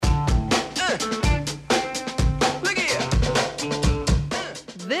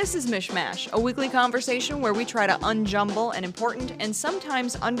This is Mishmash, a weekly conversation where we try to unjumble an important and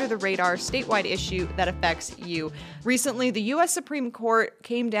sometimes under-the-radar statewide issue that affects you. Recently, the U.S. Supreme Court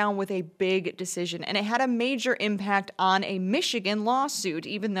came down with a big decision, and it had a major impact on a Michigan lawsuit,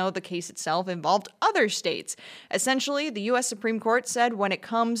 even though the case itself involved other states. Essentially, the U.S. Supreme Court said when it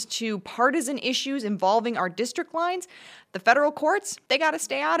comes to partisan issues involving our district lines, the federal courts, they got to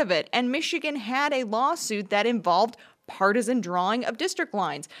stay out of it. And Michigan had a lawsuit that involved partisan drawing of district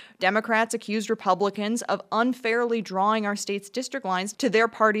lines. Democrats accused Republicans of unfairly drawing our state's district lines to their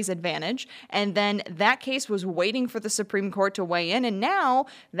party's advantage. And then that case was waiting for the Supreme Court to weigh in. And now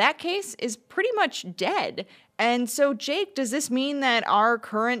that case is pretty much dead. And so, Jake, does this mean that our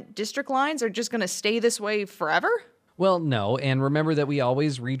current district lines are just going to stay this way forever? Well, no, and remember that we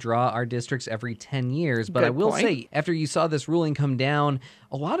always redraw our districts every 10 years. But Good I will point. say, after you saw this ruling come down,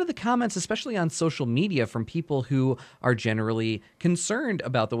 a lot of the comments, especially on social media, from people who are generally concerned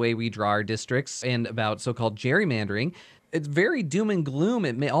about the way we draw our districts and about so-called gerrymandering, it's very doom and gloom.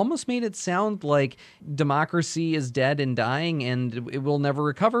 It almost made it sound like democracy is dead and dying and it will never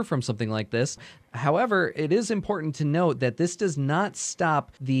recover from something like this. However, it is important to note that this does not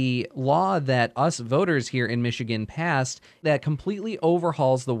stop the law that us voters here in Michigan passed that completely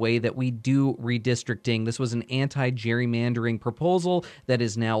overhauls the way that we do redistricting. This was an anti-gerrymandering proposal that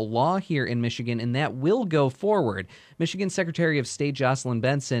is now law here in Michigan, and that will go forward. Michigan Secretary of State Jocelyn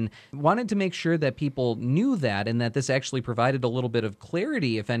Benson wanted to make sure that people knew that and that this actually provided a little bit of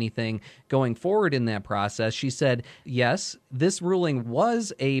clarity, if anything, going forward in that process. She said, yes, this ruling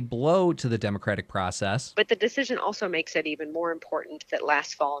was a blow to the Democratic process. But the decision also makes it even more important that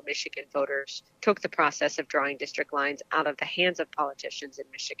last fall, Michigan voters took the process of drawing district lines out of the hands of politicians in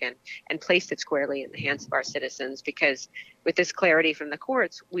Michigan and placed it squarely in the hands of our citizens, because with this clarity from the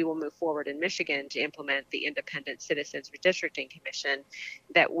courts, we will move forward in Michigan to implement the Independent Citizens Redistricting Commission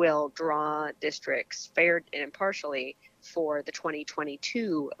that will draw districts fair and impartially for the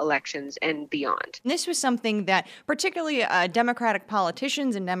 2022 elections and beyond. This was something that particularly Democratic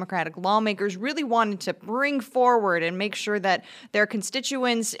politicians and Democratic lawmakers really wanted to bring forward and make sure that their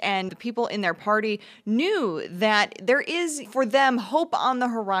constituents and the people in their party knew that there is, for them, hope on the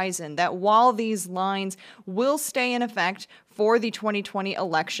horizon, that while these lines will stay in effect for the 2020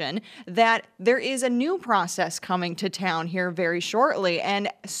 election, that there is a new process coming to town here very shortly. And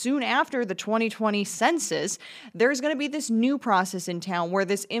soon after the 2020 census, there's going to be this new process in town where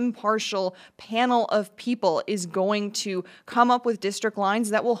this impartial panel of people is going to come up with district lines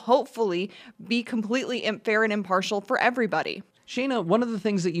that will hopefully be completely fair and impartial for everybody. Shayna, one of the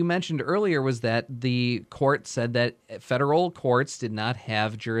things that you mentioned earlier was that the court said that federal courts did not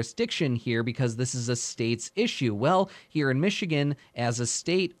have jurisdiction here because this is a state's issue. Well, here in Michigan, as a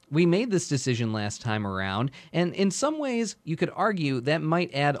state, we made this decision last time around, and in some ways, you could argue that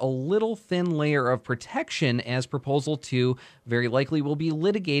might add a little thin layer of protection, as Proposal 2 very likely will be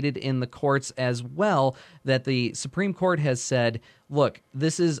litigated in the courts as well, that the Supreme Court has said, look,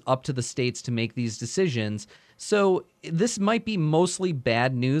 this is up to the states to make these decisions. So this might be mostly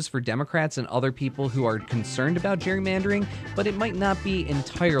bad news for Democrats and other people who are concerned about gerrymandering, but it might not be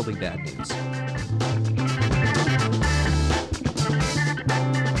entirely bad news.